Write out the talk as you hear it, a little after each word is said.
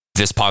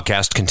This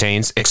podcast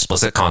contains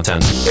explicit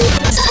content.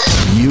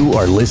 You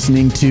are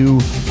listening to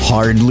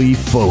Hardly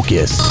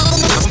Focused.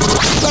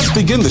 Let's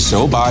begin the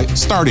show by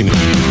starting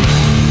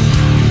it.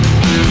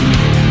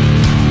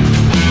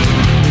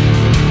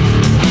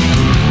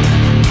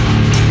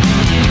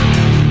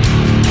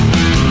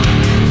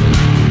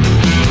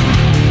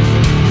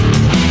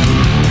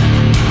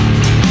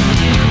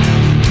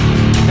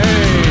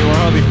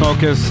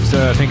 Focused.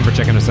 Thank you for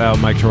checking us out.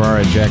 Mike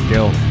Terrara, Jack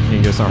Gill. You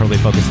can get us on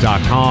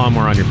hardlyfocused.com.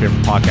 We're on your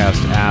favorite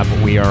podcast app.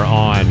 We are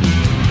on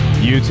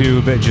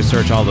YouTube. Just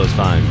search all those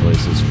fine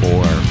places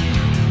for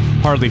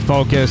Hardly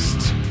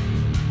Focused.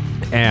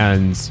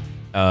 And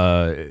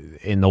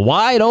in the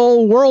wide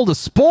old world of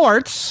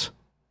sports,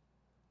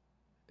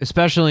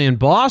 especially in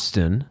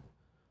Boston,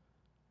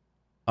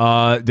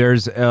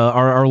 there's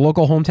our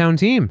local hometown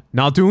team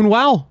not doing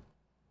well.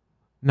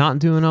 Not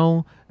doing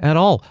well at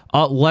all.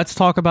 Let's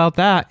talk about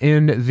that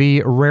in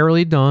the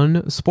Rarely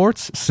Done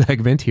Sports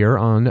segment here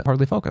on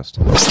Hardly Focused.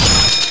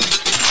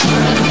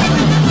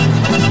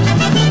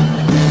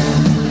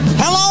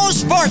 Hello,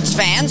 sports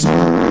fans.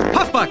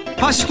 Halfback,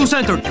 passes to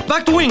center,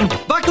 back to wing,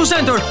 back to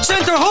center,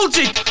 center holds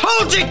it,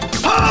 holds it,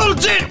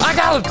 holds it! I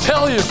gotta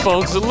tell you,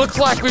 folks, it looks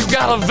like we've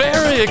got a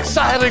very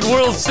exciting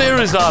World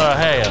Series on our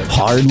hands.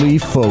 Hardly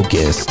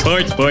Focused.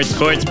 Sports.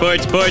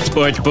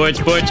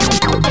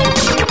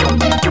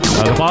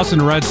 The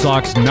Boston Red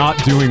Sox not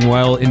doing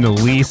well in the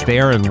least. They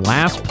are in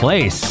last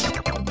place.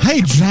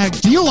 Hey, Jack,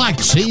 do you like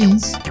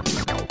cheese?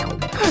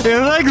 You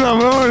think the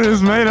moon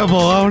is made of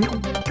bologna?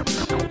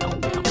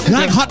 You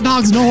like hot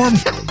dogs, Norm?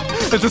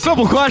 It's a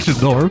simple question,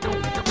 Norm.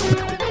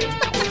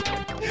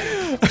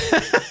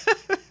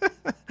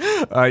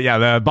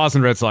 The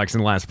Boston Red Sox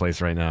in last place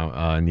right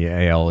now in the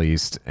AL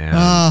East.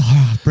 And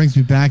brings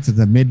me back to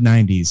the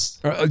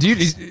mid-'90s.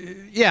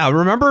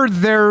 Remember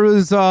there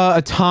was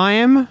a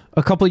time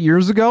a couple of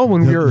years ago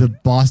when we were... The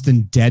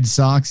Boston Dead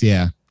Sox,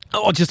 yeah.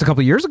 Oh, just a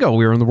couple of years ago,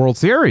 we were in the World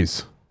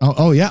Series.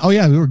 Oh, yeah,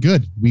 we were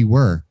good. We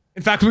were.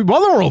 In fact, we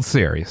won the World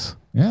Series.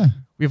 Yeah.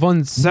 We've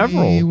won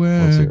several We were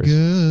World Series.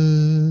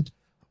 Good.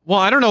 Well,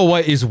 I don't know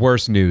what is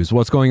worse news,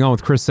 what's going on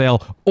with Chris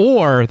Sale,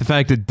 or the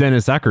fact that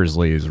Dennis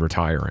Eckersley is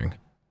retiring.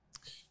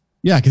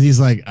 Yeah, because he's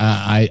like,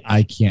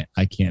 I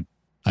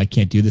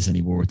can't do this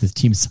anymore with this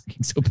team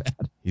sucking so bad.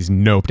 He's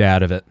noped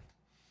out of it.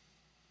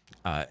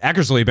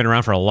 Eckersley had been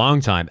around for a long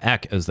time.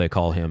 Eck, as they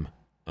call him.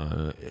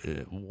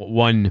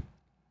 One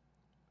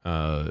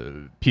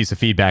piece of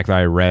feedback that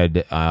I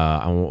read,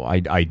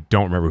 I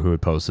don't remember who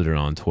had posted it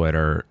on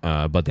Twitter,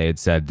 but they had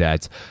said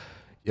that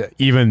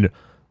even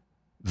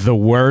the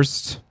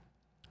worst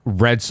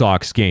Red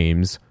Sox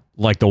games,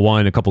 like the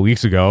one a couple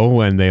weeks ago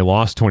when they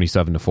lost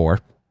 27-4,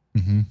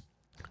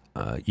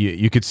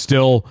 you could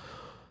still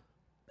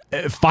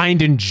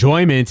find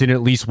enjoyment in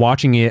at least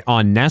watching it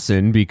on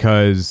NESN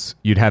because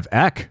you'd have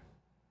Eck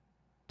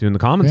doing the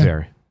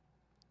commentary. Yeah.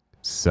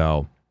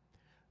 So,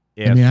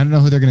 I don't know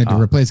who they're going to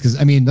replace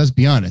because, let's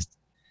be honest.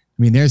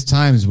 There's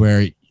times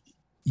where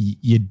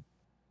you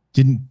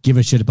didn't give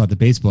a shit about the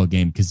baseball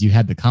game because you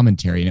had the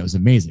commentary and it was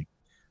amazing.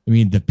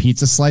 The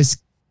pizza slice,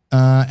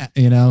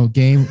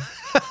 game.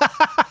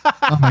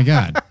 Oh my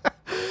God.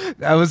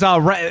 That was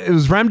it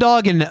was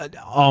Remdog and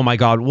oh my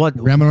God, what?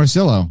 Rem and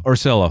Orsillo.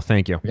 Orsillo,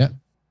 thank you. Yeah.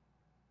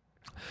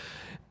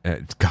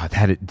 God,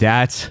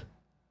 that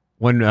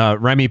when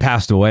Remy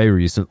passed away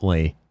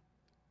recently,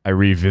 I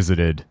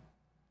revisited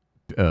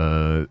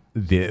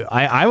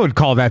I would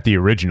call that the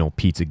original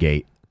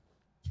Pizzagate.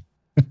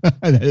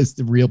 That is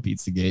the real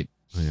Pizzagate.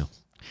 Yeah.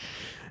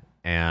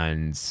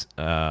 And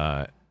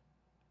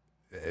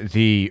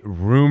the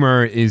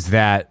rumor is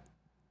that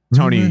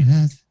Tony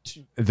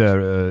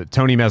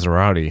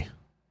Maserati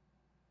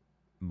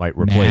might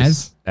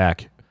replace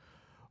Eck.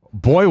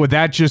 Boy, would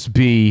that just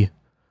be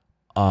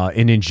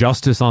an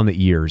injustice on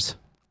the ears.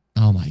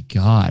 Oh my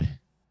God.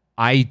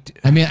 I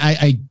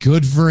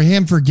good for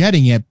him for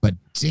getting it, but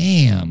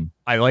damn.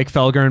 I like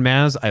Felger and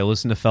Maz. I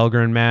listen to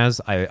Felger and Maz.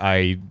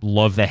 I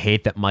love the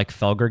hate that Mike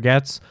Felger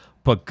gets,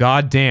 but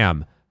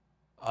goddamn,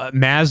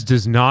 Maz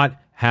does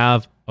not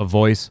have a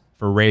voice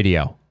for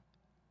radio.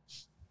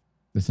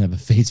 Doesn't have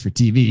a face for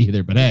TV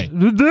either, but hey.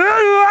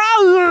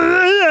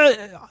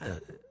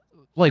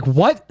 Like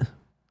what?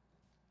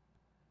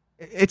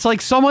 It's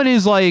like someone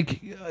is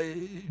like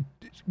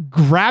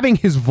grabbing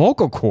his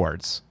vocal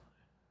cords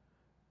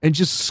and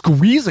just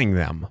squeezing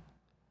them.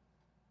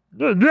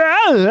 Hey,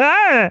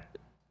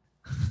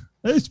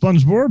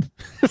 SpongeBob.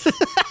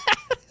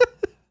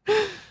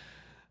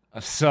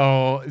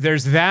 So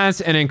there's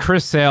that, and then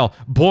Chris Sale.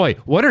 Boy,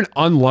 what an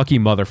unlucky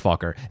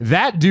motherfucker.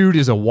 That dude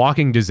is a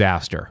walking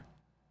disaster.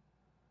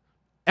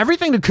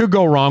 Everything that could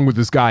go wrong with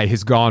this guy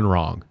has gone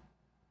wrong.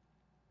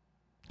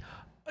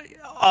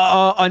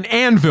 An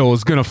anvil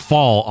is going to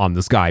fall on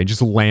this guy and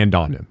just land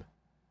on him.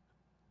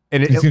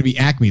 And it's going to be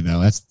Acme,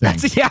 though. That's the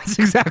thing. That's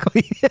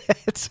exactly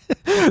it.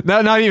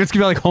 Not even, it's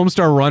going to be like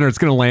Homestar Runner. It's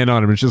going to land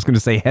on him. It's just going to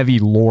say Heavy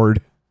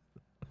Lord.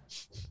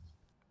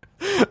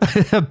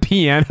 a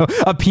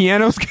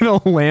piano's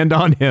gonna land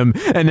on him,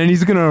 and then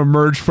he's gonna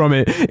emerge from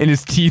it, and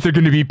his teeth are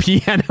gonna be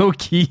piano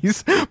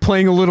keys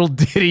playing a little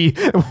ditty,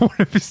 and one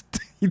of his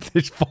teeth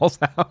just falls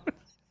out.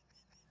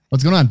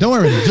 What's going on? Don't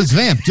worry, just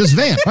vamp.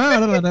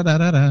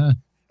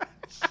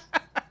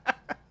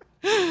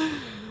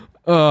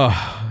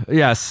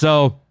 Yeah,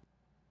 so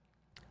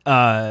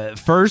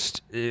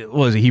first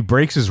he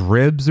breaks his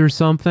ribs or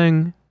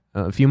something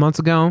a few months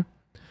ago.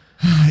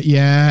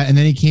 Yeah, and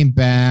then he came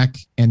back,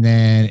 and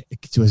then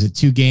was it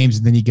 2 games,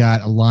 and then he got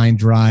a line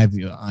drive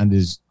on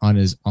his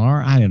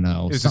arm. I don't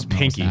know. It was something his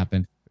pinky. else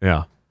happened.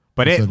 Yeah,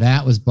 but so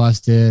that was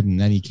busted, and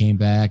then he came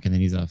back, and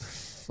then he's a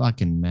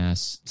fucking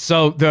mess.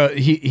 So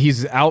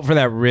he's out for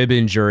that rib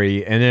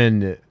injury, and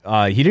then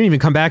he didn't even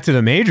come back to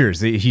the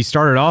majors. He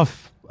started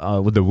off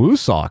with the Woo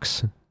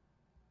Sox,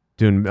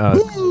 doing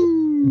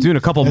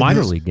a couple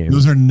minor league games.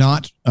 Those are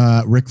not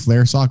Ric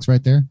Flair socks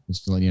right there,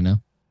 just to let you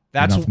know.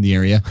 That's not from the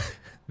area.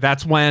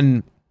 That's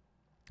when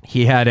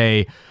he had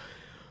a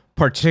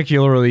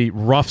particularly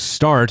rough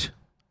start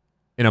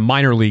in a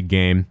minor league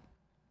game,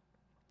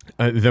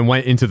 then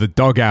went into the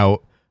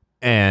dugout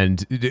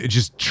and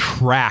just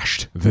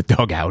trashed the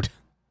dugout.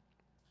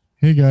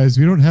 Hey guys,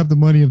 we don't have the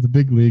money of the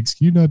big leagues.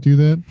 Can you not do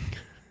that?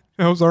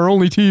 That was our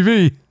only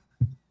TV.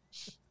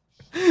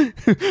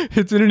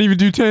 It didn't even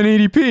do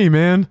 1080p,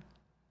 man.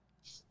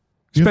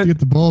 You have to get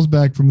the balls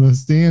back from the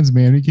stands,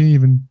 man. We can't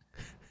even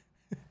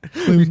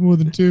play with more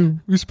than 2.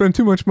 We spent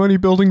too much money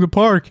building the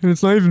park, and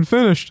it's not even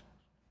finished.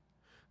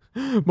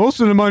 Most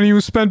of the money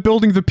was spent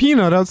building the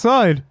peanut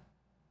outside.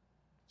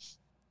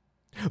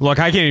 Look,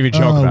 I can't even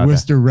joke about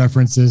Worcester that.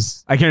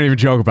 References. I can't even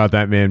joke about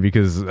that, man,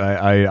 because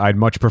I'd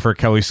much prefer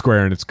Kelly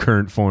Square in its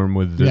current form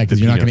with the because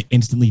you're not going to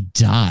instantly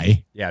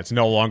die. Yeah, it's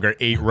no longer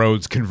 8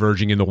 roads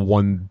converging into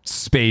one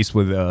space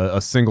with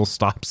a single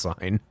stop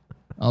sign.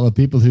 All the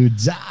people who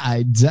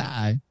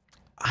die.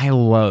 I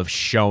love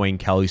showing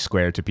Kelly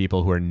Square to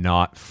people who are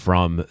not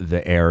from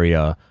the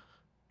area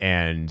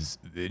and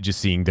just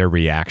seeing their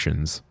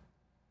reactions.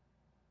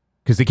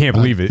 Because they can't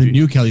believe it. The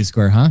new Kelly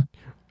Square, huh?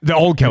 The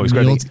old Kelly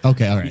Square.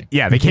 Okay, all right.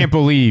 Yeah, they can't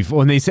believe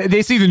when they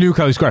see the new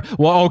Kelly Square.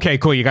 Well, okay,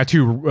 cool. You got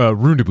 2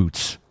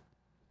 roundabouts.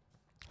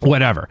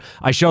 Whatever.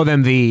 I show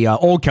them the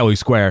old Kelly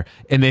Square,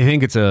 and they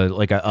think it's a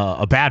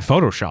bad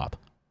Photoshop.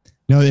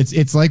 No,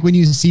 it's like when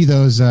you see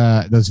those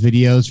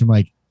videos from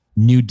like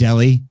New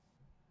Delhi,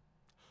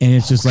 and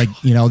it's just like,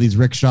 you know, these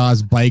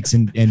rickshaws, bikes,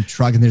 and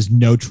truck, and there's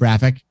no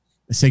traffic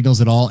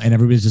signals at all, and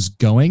everybody's just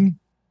going,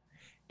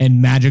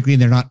 and magically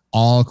they're not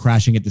all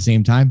crashing at the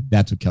same time.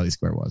 That's what Kelly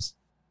Square was.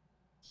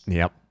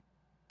 Yep.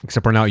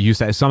 Except we're not used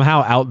to it.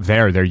 Somehow out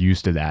there they're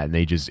used to that, and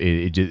they just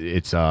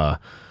it's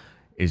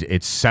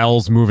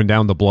cells moving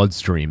down the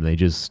bloodstream. They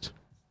just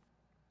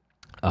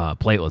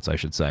platelets, I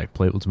should say,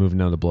 platelets moving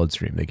down the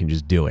bloodstream. They can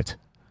just do it.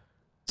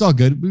 It's all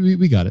good.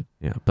 We got it.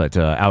 Yeah, but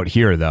out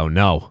here though,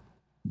 no.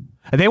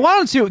 They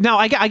wanted to. Now,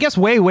 I guess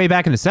way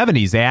back in the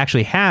 70s, they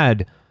actually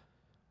had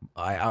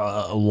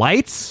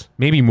lights,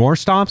 maybe more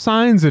stop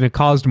signs, and it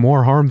caused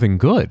more harm than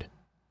good.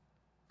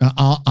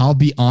 I'll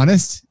be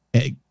honest.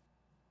 It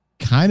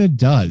kind of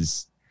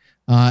does.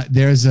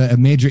 There's a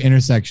major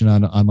intersection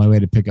on my way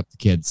to pick up the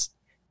kids,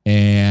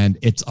 and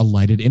it's a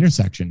lighted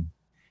intersection.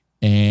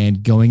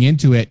 And going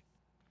into it,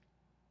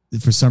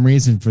 for some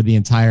reason, for the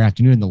entire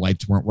afternoon, the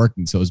lights weren't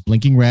working. So it was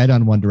blinking red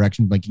on one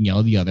direction, blinking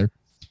yellow the other.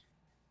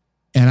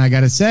 And I got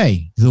to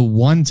say, the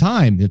one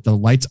time that the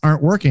lights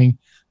aren't working,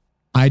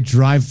 I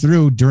drive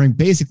through during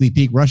basically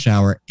peak rush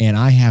hour, and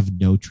I have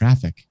no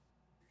traffic.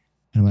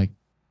 And I'm like,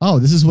 oh,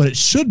 this is what it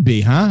should be,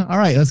 huh? All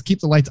right, let's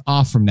keep the lights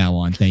off from now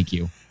on. Thank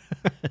you.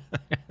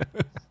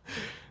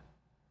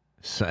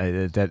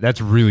 So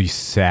that's really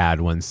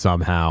sad when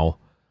somehow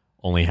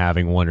only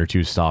having 1 or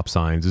 2 stop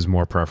signs is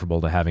more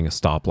preferable to having a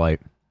stoplight.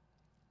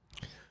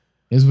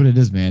 It is what it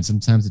is, man.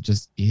 Sometimes it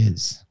just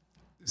is.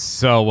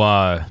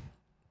 So,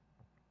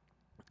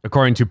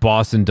 according to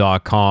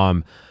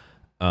Boston.com,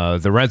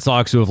 the Red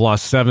Sox, who have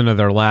lost 7 of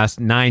their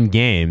last 9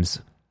 games.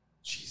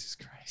 Jesus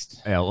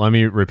Christ. Yeah, let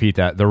me repeat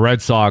that. The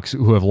Red Sox,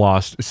 who have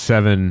lost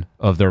 7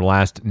 of their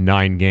last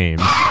 9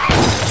 games,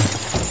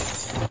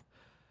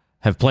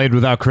 have played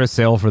without Chris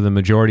Sale for the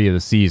majority of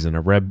the season.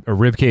 A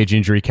rib cage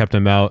injury kept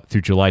him out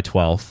through July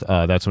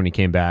 12th. That's when he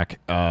came back,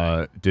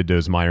 did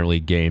those minor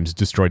league games,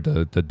 destroyed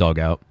the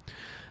dugout.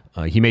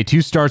 He made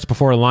 2 starts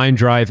before a line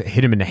drive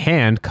hit him in the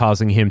hand,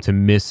 causing him to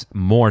miss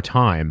more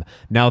time.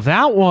 Now,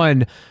 that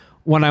one,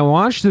 when I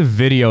watched the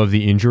video of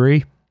the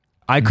injury,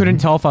 I couldn't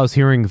tell if I was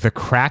hearing the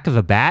crack of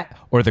the bat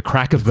or the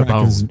crack of the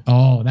bone.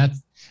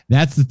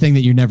 That's the thing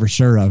that you're never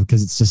sure of,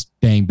 because it's just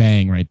bang,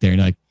 bang right there.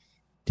 You're like,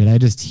 did I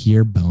just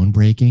hear bone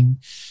breaking?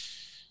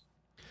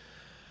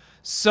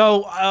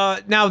 So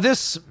now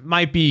this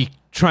might be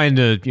trying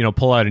to,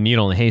 pull out a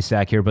needle in a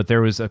haystack here, but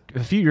there was a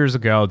few years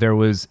ago, there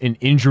was an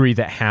injury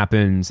that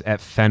happens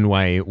at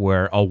Fenway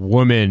where a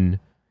woman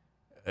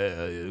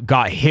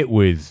got hit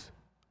with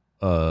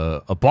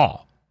a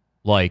ball,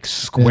 like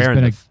square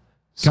in the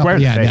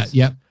face.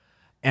 Yep.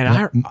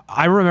 And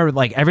I remember,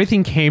 like,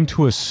 everything came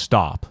to a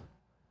stop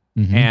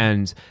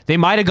And they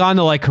might have gone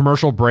to like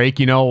commercial break,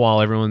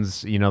 while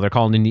everyone's, they're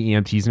calling in the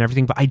EMTs and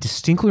everything. But I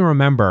distinctly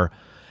remember,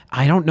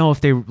 I don't know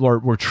if they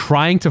were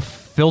trying to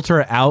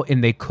filter it out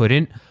and they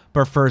couldn't,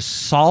 but for a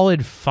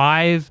solid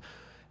 5,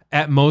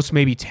 at most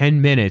maybe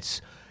 10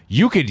 minutes,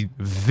 you could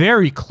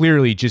very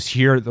clearly just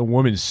hear the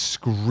woman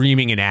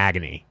screaming in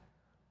agony.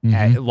 She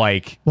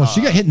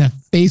got hit in the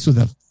face with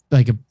a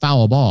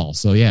foul ball.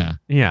 So yeah.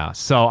 Yeah.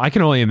 So I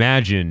can only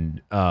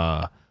imagine,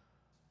 90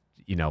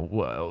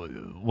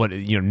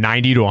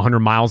 to 100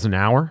 miles an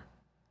hour.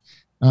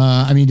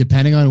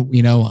 Depending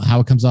on,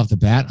 how it comes off the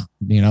bat,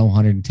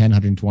 110,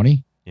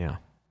 120. Yeah.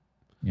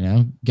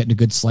 Getting a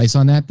good slice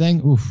on that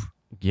thing. Oof.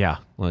 Yeah.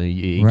 Well,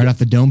 right off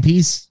the dome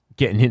piece.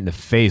 Getting hit in the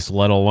face,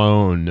 let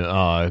alone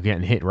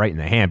getting hit right in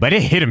the hand. But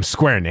it hit him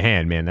square in the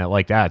hand, man.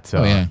 That.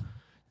 Oh, yeah.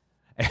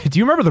 Do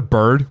you remember the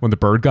bird when the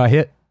bird got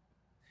hit?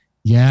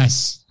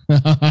 Yes.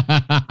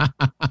 That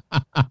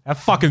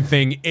fucking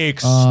thing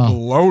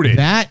exploded.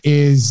 That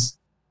is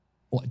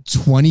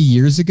 20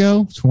 years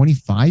ago,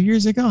 25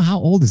 years ago. How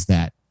old is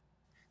that?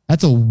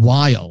 That's a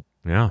while.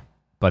 Yeah.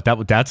 But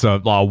that's a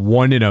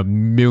 1 in a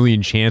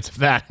million chance of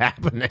that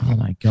happening. Oh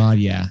my God.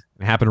 Yeah.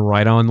 It happened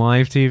right on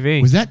live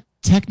TV. Was that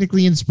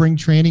technically in spring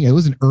training? It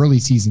was an early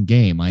season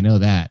game. I know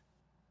that.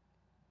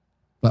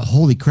 But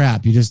holy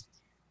crap. You just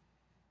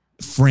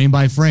frame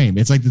by frame.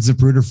 It's like the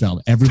Zapruder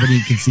film.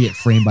 Everybody can see it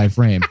frame by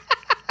frame.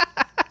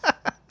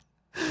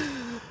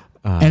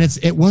 And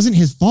it wasn't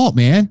his fault,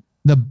 man.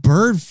 The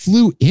bird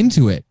flew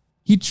into it.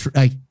 He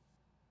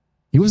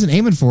wasn't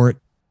aiming for it.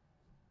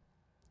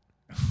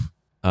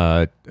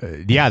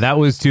 Yeah, that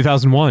was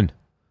 2001.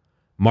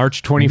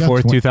 March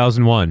 24th,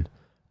 2001.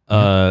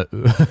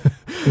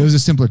 It was a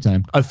simpler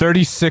time. A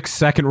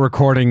 36-second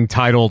recording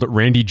titled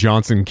Randy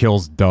Johnson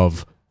Kills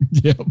Dove.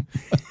 Yep.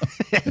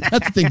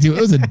 That's the thing, too.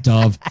 It was a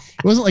dove.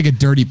 It wasn't like a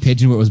dirty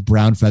pigeon where it was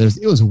brown feathers.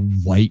 It was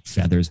white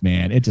feathers,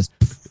 man. It just...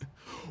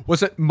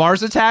 Was it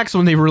Mars Attacks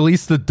when they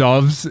released the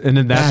doves, and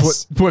then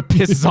that's what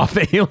pisses off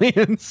the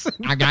aliens?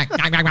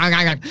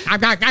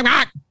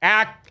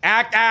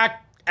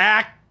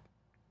 Act.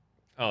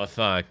 Oh,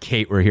 if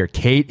Kate were here.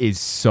 Kate is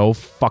so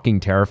fucking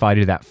terrified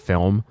of that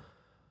film.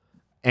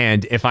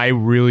 And if I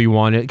really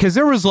wanted... Because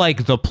there was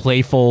like the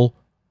playful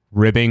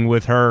ribbing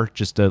with her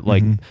just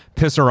to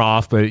piss her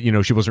off, but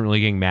she wasn't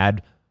really getting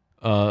mad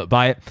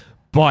by it.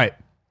 But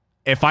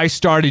if I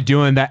started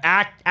doing the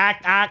act,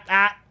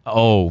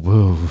 oh,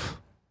 woo.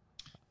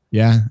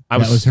 Yeah, that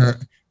was her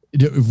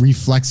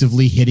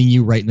reflexively hitting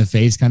you right in the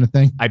face kind of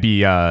thing. I'd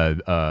be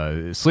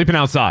sleeping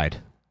outside.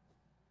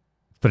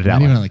 Put it out.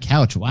 Not even on the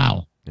couch.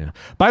 Wow. Yeah.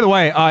 By the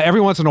way, every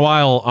once in a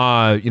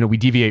while, we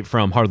deviate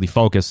from Hardly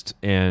Focused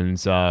and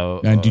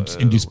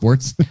do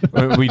sports.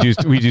 we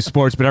do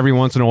sports, but every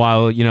once in a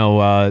while,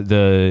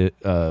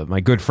 my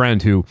good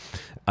friend who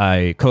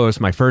I co-host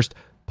my first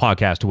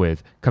podcast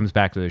with comes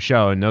back to the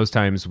show, and those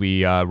times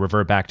we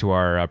revert back to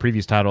our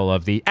previous title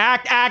of the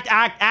Act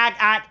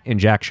in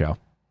Jack Show.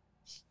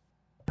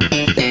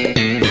 Thank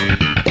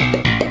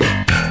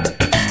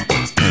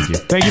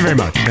you very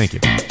much. Thank you.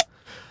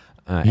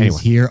 He's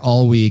here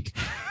all week,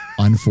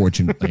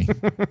 unfortunately.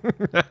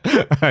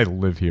 I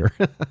live here.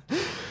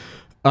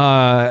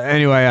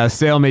 Anyway,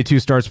 Sale made 2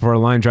 starts before a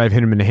line drive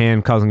hit him in the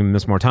hand, causing him to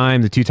miss more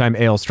time. The 2-time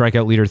AL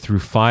strikeout leader threw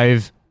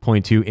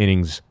 5.2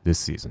 innings this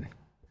season.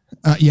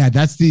 Yeah,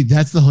 that's the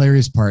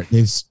hilarious part.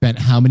 They've spent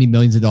how many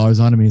millions of dollars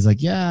on him, and he's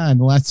like, yeah, in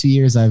the last 2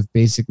 years, I've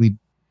basically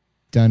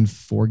done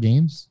 4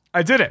 games.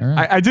 I did it.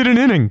 Right. I did an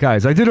inning,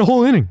 guys. I did a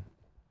whole inning.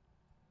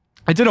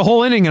 And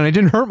I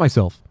didn't hurt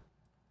myself.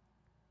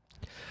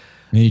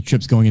 Any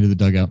trips going into the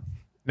dugout.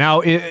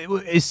 Now,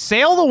 is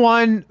Sale the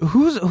one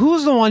who's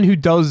the one who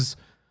does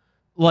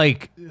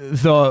like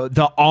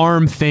the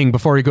arm thing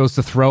before he goes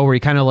to throw, where he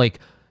kind of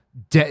like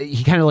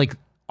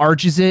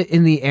arches it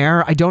in the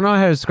air? I don't know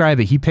how to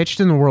describe it. He pitched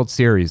in the World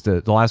Series,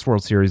 the last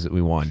World Series that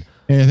we won.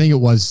 Yeah, I think it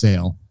was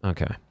Sale.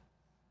 Okay.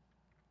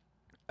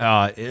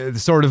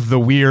 Sort of the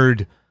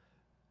weird,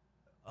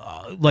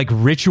 like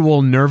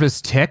ritual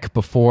nervous tick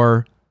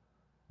before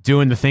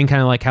doing the thing,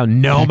 kind of like how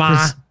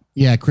Noma.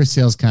 Chris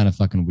Sale's kind of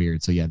fucking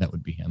weird. So yeah, that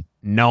would be him.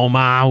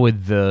 Noma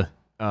with the.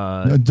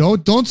 No,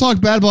 don't talk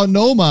bad about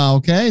Noma,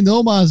 okay?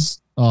 Noma's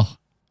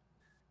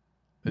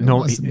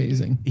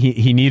amazing.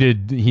 He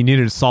needed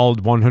a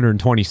solid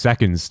 120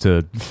 seconds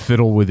to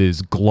fiddle with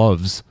his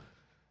gloves.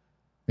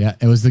 Yeah,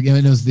 it was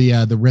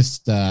the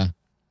wrist.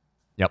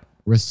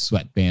 Wrist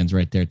sweat bands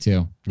right there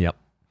too. Yep.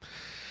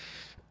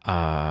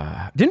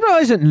 Didn't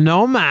realize that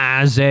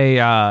Noma is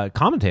a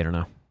commentator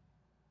now.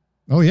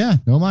 Oh yeah,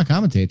 Noma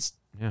commentates.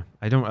 Yeah,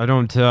 I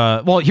don't.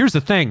 Well, here's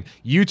the thing: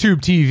 YouTube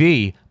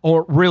TV,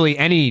 or really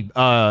any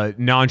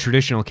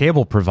non-traditional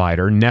cable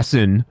provider,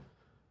 Nessun,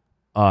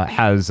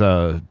 has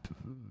a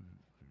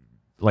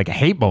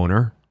hate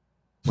boner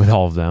with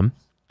all of them.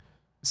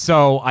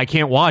 So I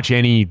can't watch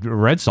any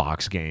Red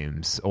Sox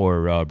games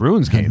or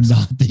Bruins games.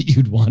 Not that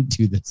you'd want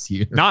to this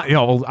year. Not,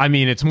 I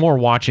mean, it's more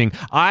watching.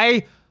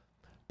 I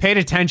paid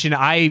attention.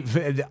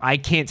 I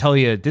can't tell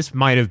you. This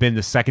might have been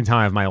the second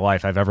time of my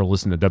life I've ever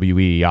listened to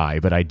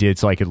WEEI, but I did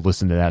so I could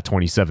listen to that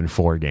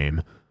 27-4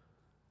 game.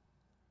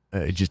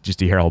 Just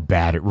to hear how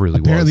bad it really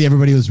was. Apparently,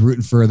 everybody was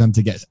rooting for them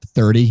to get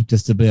 30,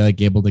 just to be like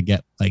able to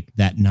get like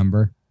that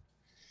number.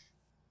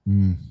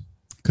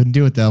 Couldn't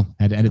do it though.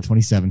 Had to end at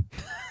 27.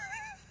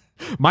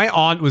 My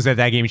aunt was at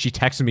that game, and she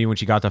texted me when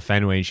she got to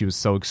Fenway, and she was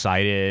so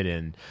excited,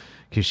 and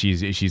because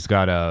she's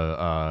got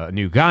a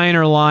new guy in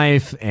her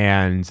life,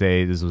 and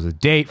this was a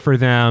date for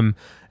them,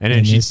 and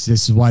then this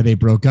is why they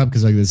broke up,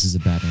 because like this is a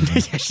bad ending.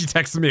 Yeah, she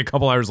texted me a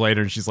couple hours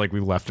later, and she's like, "We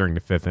left during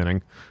the 5th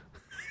inning."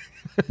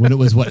 When it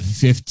was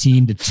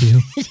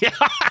 15-2. Yeah.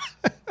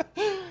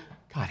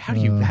 God, how do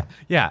you?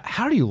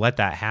 How do you let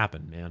that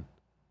happen, man?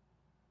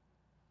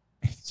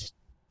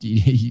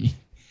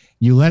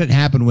 You let it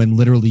happen when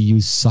literally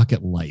you suck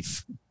at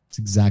life. It's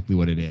exactly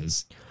what it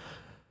is.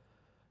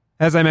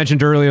 As I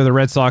mentioned earlier, the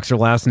Red Sox are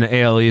last in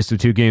the AL East with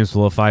 2 games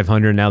below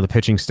 500. Now the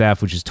pitching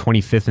staff, which is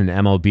 25th in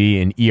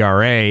MLB in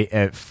ERA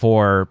at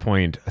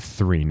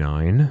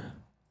 4.39,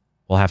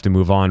 will have to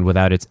move on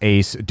without its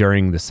ace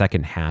during the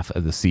second half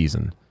of the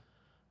season.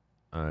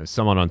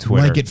 Someone on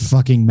Twitter, like it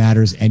fucking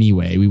matters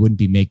anyway. We wouldn't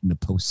be making the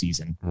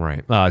postseason,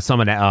 right?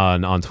 Someone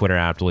on Twitter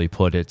aptly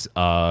put it.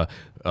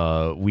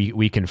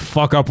 We can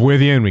fuck up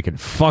with you, and we can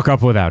fuck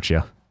up without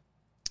you.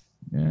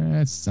 Yeah,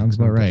 that sounds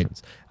about right.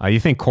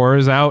 You think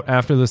Cora's out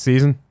after the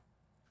season?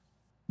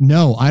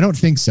 No, I don't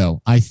think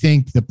so. I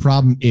think the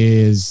problem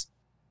is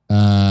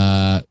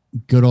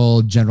good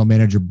old general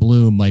manager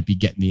Bloom might be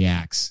getting the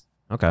axe.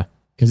 Okay.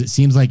 Because it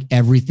seems like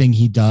everything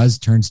he does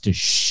turns to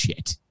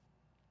shit.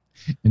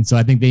 And so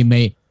I think they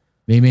may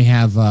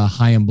have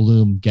Chaim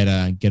Bloom get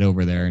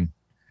over there and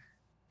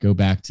go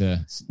back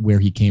to where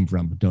he came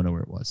from, but don't know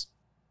where it was.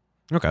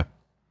 Okay.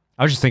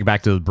 I was just thinking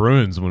back to the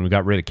Bruins when we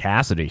got rid of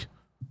Cassidy.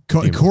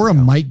 Cora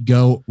might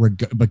go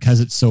because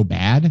it's so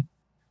bad,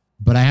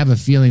 but I have a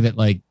feeling that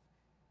like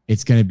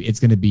it's gonna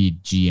be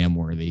GM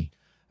worthy,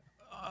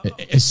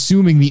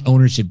 assuming the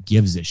ownership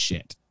gives a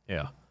shit.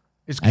 Yeah,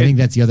 I think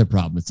that's the other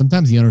problem.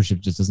 Sometimes the ownership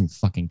just doesn't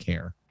fucking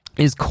care.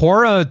 Is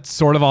Cora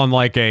sort of on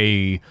like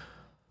a,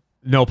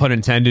 no pun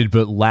intended,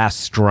 but last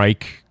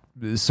strike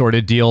sort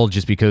of deal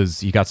just because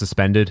he got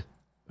suspended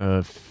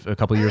a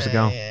couple years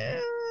ago?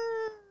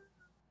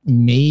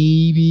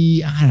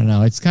 Maybe, I don't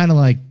know. It's kind of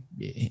like,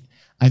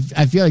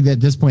 I feel like at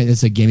this point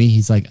it's a gimme.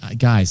 He's like,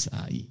 guys,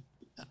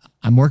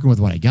 I'm working with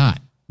what I got.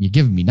 You're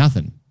giving me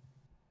nothing.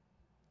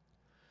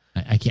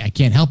 I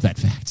can't help that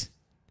fact.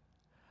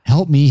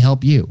 Help me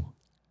help you.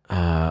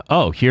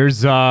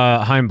 Here's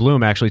Chaim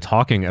Bloom actually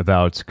talking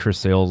about Chris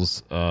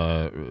Sale's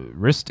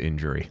wrist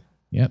injury.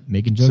 Yep,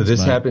 making jokes. So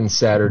this happened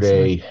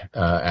Saturday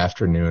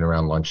afternoon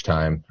around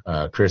lunchtime.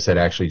 Chris had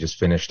actually just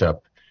finished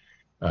up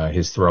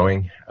his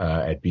throwing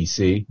at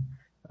BC.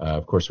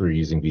 Of course, we were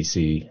using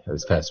BC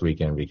this past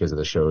weekend because of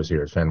the shows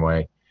here at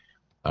Fenway.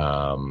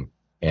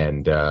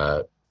 And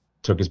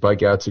took his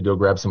bike out to go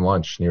grab some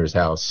lunch near his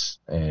house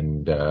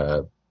and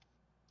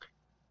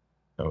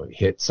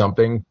hit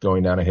something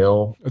going down a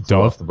hill,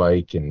 flew off the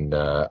bike, and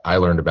I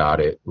learned about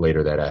it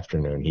later that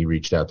afternoon. He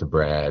reached out to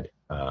Brad.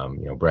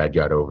 Brad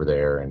got over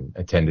there and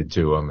attended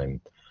to him, and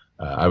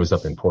I was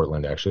up in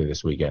Portland actually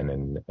this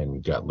weekend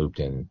and got looped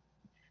in.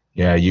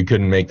 Yeah, you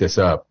couldn't make this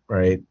up,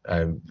 right?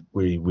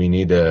 We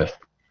need to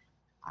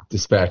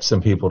dispatch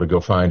some people to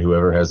go find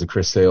whoever has the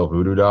Chris Sale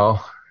voodoo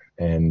doll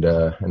and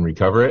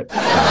recover it.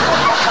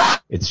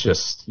 It's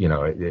just,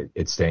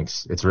 it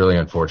stinks. It's really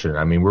unfortunate.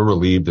 I mean, we're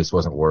relieved this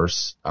wasn't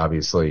worse.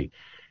 Obviously,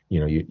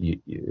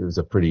 it was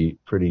a pretty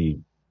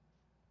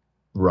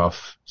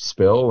rough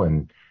spill,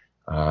 and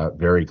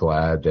very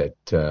glad that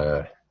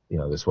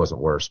this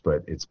wasn't worse.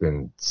 But it's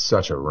been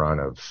such a run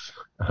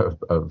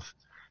of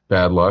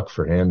bad luck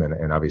for him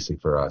and obviously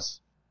for us.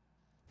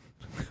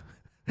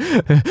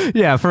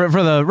 Yeah, for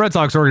the Red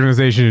Sox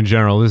organization in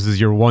general, this is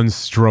your one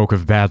stroke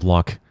of bad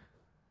luck.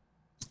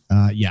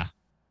 Yeah.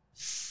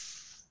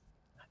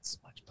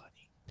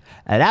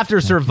 And after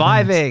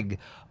surviving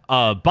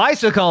a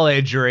bicycle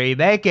injury,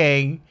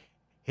 making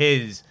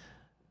his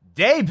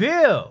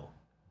debut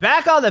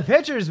back on the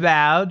pitcher's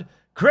mound,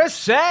 Chris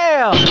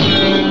Sale.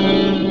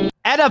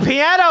 And a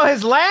piano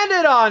has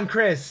landed on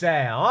Chris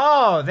Sale.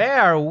 Oh, they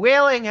are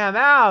wheeling him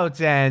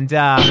out. And,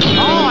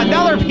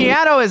 another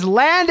piano has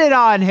landed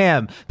on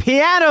him.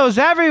 Pianos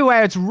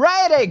everywhere. It's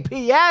raining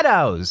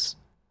pianos.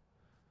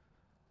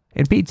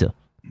 And pizza.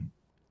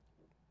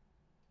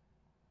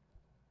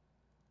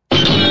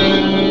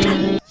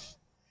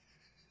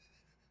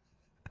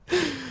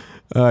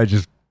 I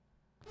just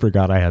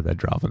forgot I had that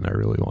drop and I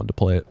really wanted to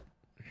play it.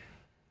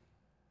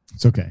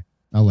 It's okay.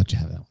 I'll let you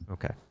have that one.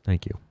 Okay.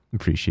 Thank you.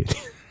 Appreciate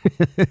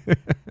it.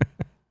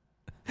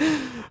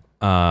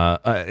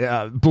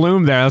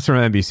 Bloom there, that's from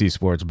NBC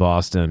Sports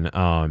Boston.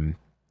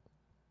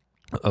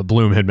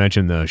 Bloom had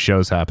mentioned the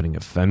shows happening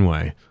at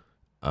Fenway.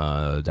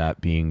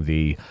 That being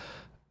the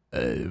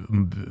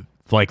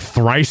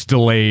thrice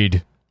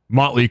delayed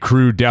Motley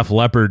Crue, Def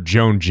Leppard,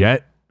 Joan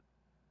Jett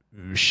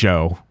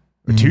show.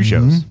 Or two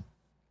shows.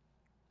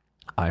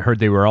 I heard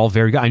they were all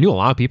very good. I knew a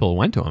lot of people who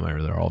went to them. I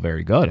heard they're all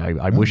very good.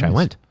 I wish I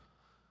went.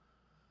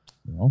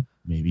 Well,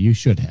 maybe you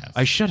should have.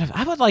 I should have.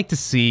 I would like to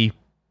see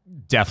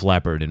Def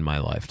Leppard in my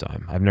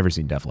lifetime. I've never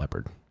seen Def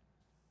Leppard.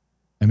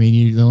 I mean,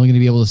 you're only going to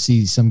be able to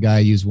see some guy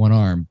use one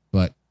arm,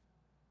 but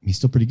he's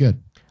still pretty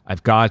good.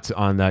 I've got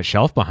on that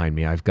shelf behind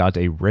me, I've got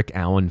a Rick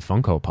Allen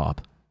Funko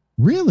Pop.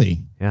 Really?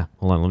 Yeah.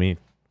 Hold on.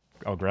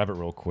 I'll grab it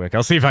real quick.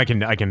 I'll see if I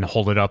can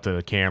hold it up to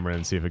the camera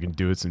and see if I can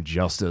do it some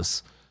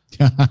justice.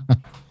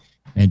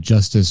 And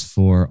justice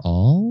for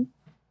all?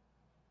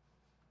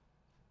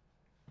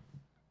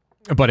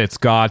 But it's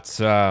got,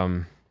 I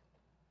don't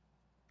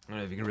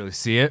know if you can really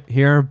see it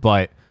here,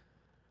 but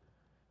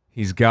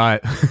he's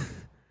got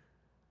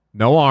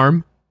no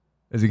arm,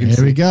 as you can see.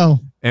 There we go.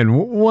 And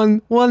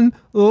one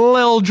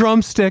little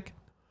drumstick.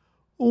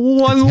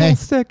 One little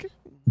stick.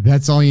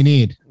 That's all you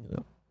need.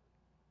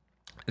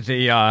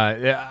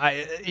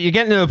 You're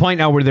getting to the point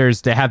now where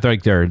they have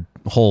like their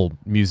whole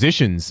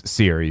musicians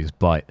series,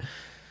 but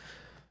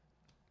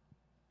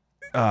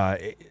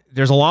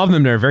there's a lot of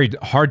them that are very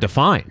hard to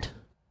find.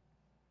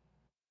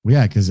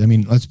 Yeah, because I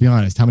mean, let's be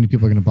honest. How many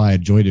people are going to buy a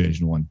Joy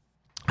Division one?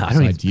 I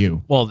don't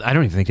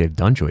even think they've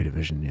done Joy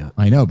Division yet.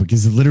 I know,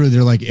 because literally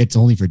they're like, it's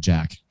only for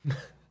Jack.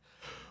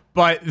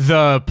 But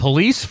the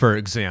Police, for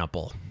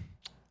example,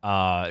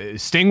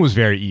 Sting was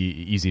very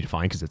easy to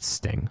find because it's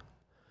Sting.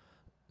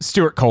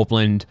 Stuart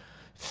Copeland,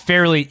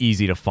 fairly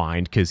easy to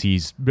find because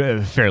he's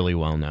fairly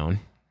well known.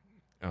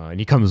 And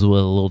he comes with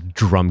a little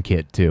drum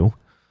kit too.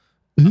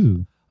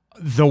 Ooh.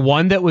 The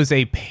one that was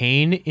a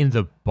pain in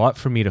the butt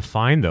for me to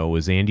find, though,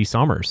 was Andy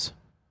Summers.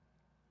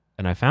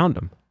 And I found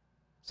him.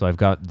 So I've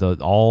got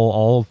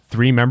all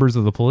three members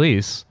of the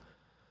Police.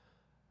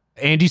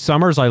 Andy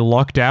Summers, I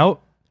lucked out.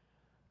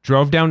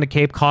 Drove down to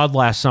Cape Cod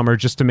last summer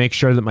just to make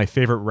sure that my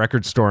favorite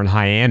record store in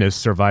Hyannis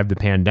survived the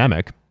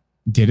pandemic.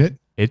 Did it?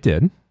 It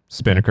did.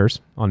 Spinnaker's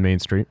on Main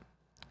Street.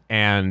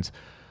 And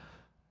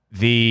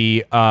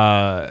it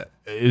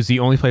was the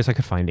only place I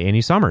could find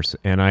Andy Summers.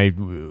 And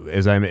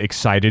as I'm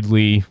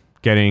excitedly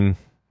getting,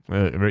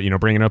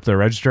 bringing up the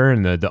register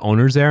and the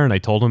owner's there, and I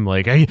told him,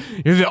 like, hey,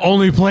 you're the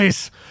only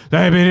place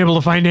that I've been able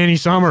to find Andy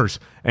Summers.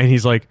 And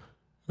he's like,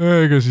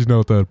 I guess he's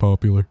not that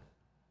popular.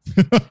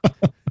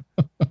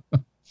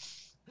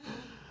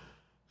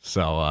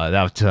 So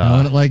that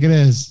I it like it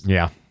is.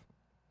 Yeah.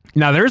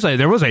 Now there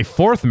was a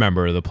fourth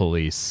member of the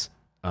Police,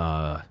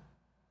 but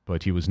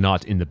he was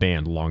not in the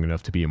band long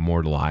enough to be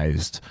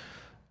immortalized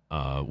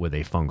with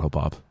a Funko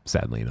Pop.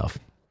 Sadly enough,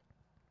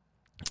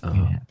 it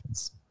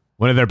happens.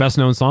 One of their best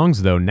known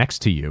songs, though, "Next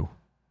to You,"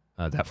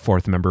 that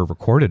fourth member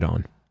recorded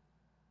on.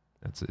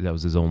 That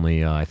was his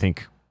only, I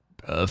think,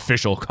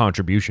 official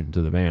contribution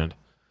to the band.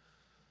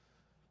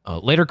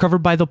 Later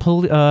covered by the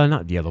Police.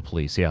 The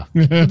Police, yeah.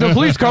 The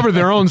Police covered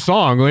their own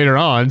song later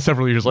on,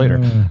 several years later.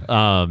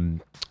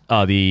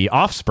 The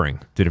Offspring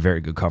did a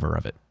very good cover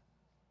of it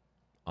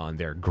on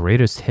their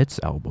Greatest Hits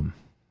album.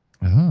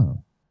 Oh.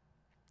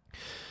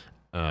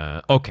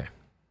 Okay.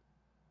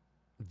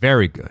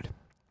 Very good.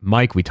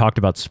 Mike, we talked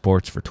about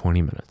sports for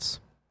 20 minutes.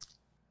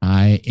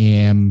 I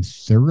am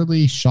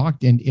thoroughly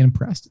shocked and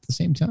impressed at the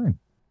same time.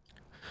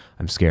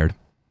 I'm scared.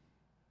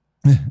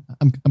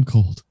 I'm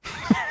cold.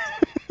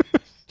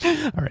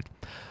 All right.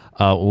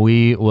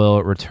 We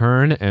will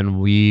return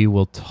and we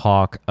will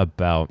talk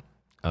about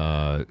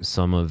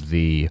some of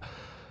the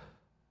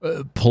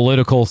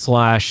political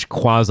 /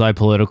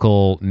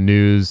 quasi-political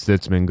news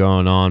that's been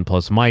going on.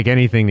 Plus, Mike,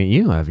 anything that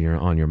you have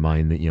on your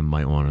mind that you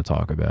might want to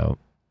talk about?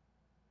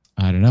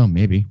 I don't know.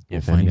 Maybe.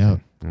 We'll find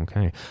out.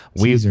 Okay.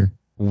 Teaser.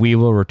 We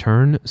will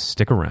return.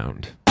 Stick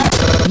around.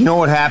 You know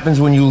what happens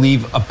when you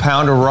leave a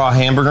pound of raw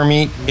hamburger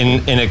meat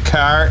in a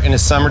car in the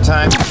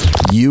summertime?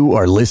 You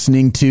are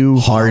listening to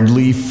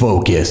Hardly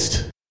Focused.